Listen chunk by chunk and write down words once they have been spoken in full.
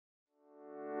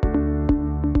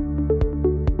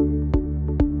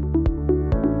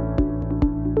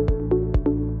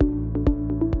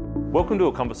Welcome to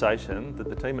a conversation that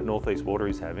the team at North East Water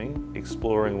is having,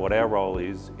 exploring what our role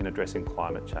is in addressing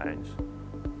climate change.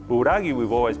 We would argue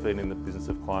we've always been in the business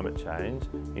of climate change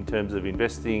in terms of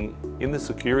investing in the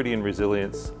security and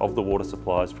resilience of the water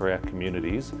supplies for our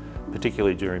communities,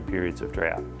 particularly during periods of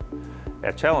drought.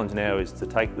 Our challenge now is to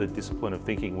take the discipline of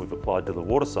thinking we've applied to the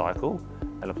water cycle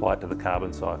and apply it to the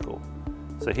carbon cycle.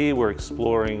 So here we're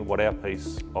exploring what our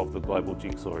piece of the global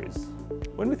jigsaw is.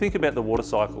 When we think about the water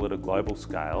cycle at a global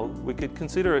scale, we could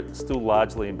consider it still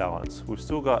largely in balance. We've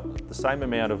still got the same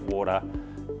amount of water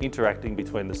interacting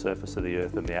between the surface of the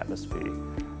Earth and the atmosphere.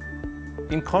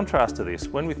 In contrast to this,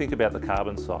 when we think about the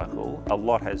carbon cycle, a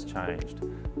lot has changed.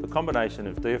 The combination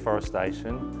of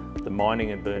deforestation, the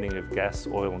mining and burning of gas,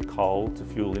 oil and coal to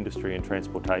fuel industry and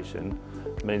transportation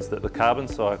means that the carbon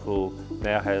cycle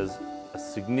now has a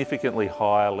significantly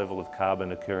higher level of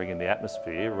carbon occurring in the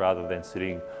atmosphere rather than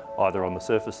sitting either on the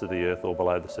surface of the Earth or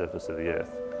below the surface of the Earth.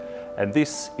 And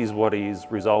this is what is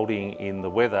resulting in the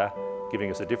weather giving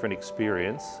us a different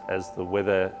experience, as the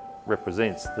weather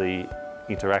represents the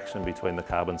interaction between the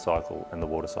carbon cycle and the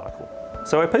water cycle.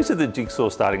 So our piece of the jigsaw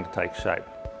is starting to take shape.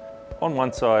 On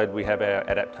one side we have our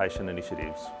adaptation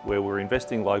initiatives, where we're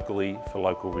investing locally for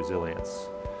local resilience.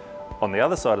 On the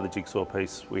other side of the jigsaw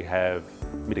piece we have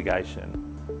mitigation,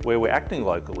 where we're acting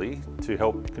locally to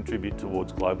help contribute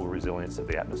towards global resilience of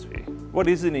the atmosphere. What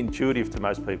isn't intuitive to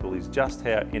most people is just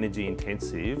how energy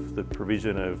intensive the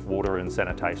provision of water and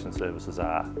sanitation services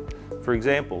are. For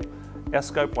example, our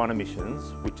Scope 1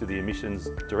 emissions, which are the emissions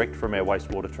direct from our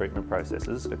wastewater treatment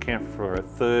processes, account for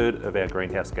 1/3 of our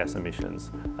greenhouse gas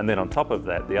emissions. And then on top of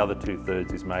that, the other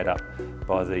 2/3 is made up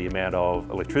by the amount of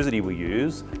electricity we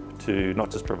use to not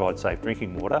just provide safe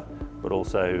drinking water, but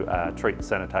also treat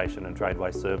sanitation and trade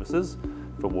waste services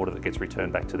for water that gets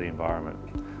returned back to the environment.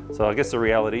 So I guess the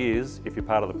reality is, if you're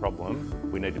part of the problem,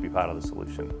 we need to be part of the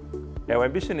solution. Our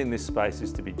ambition in this space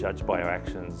is to be judged by our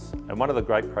actions, and one of the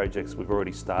great projects we've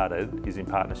already started is in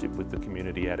partnership with the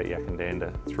community out at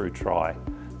Yakandanda through TRI,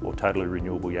 or Totally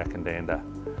Renewable Yakandanda.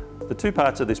 The two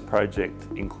parts of this project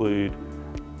include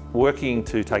working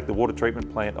to take the water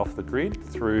treatment plant off the grid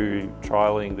through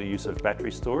trialling the use of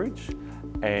battery storage,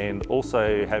 and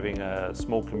also having a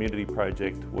small community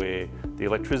project where the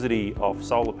electricity off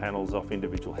solar panels off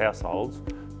individual households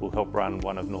will help run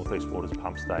one of North East Water's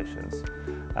pump stations.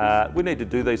 We need to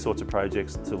do these sorts of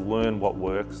projects to learn what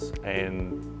works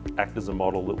and act as a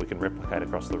model that we can replicate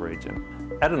across the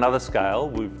region. At another scale,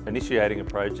 we're initiating a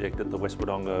project at the West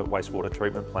Wodonga Wastewater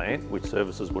Treatment Plant, which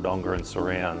services Wodonga and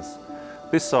surrounds.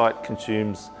 This site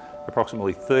consumes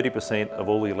approximately 30% of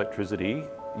all the electricity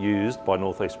used by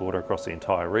North East Water across the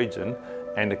entire region,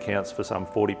 and accounts for some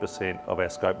 40% of our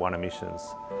Scope 1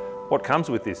 emissions. What comes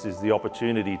with this is the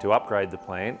opportunity to upgrade the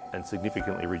plant and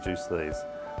significantly reduce these.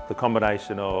 The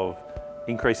combination of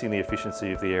increasing the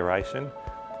efficiency of the aeration,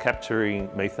 capturing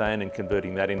methane and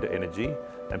converting that into energy,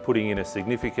 and putting in a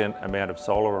significant amount of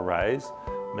solar arrays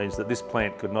means that this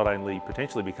plant could not only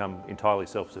potentially become entirely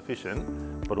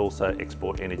self-sufficient, but also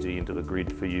export energy into the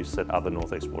grid for use at other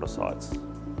North East Water sites.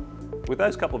 With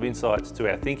those couple of insights to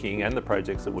our thinking and the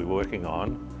projects that we're working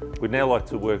on, we'd now like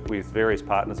to work with various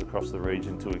partners across the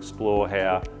region to explore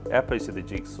how our piece of the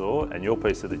jigsaw and your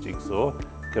piece of the jigsaw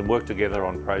can work together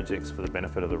on projects for the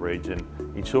benefit of the region,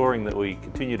 ensuring that we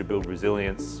continue to build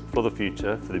resilience for the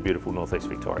future for the beautiful North East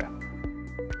Victoria.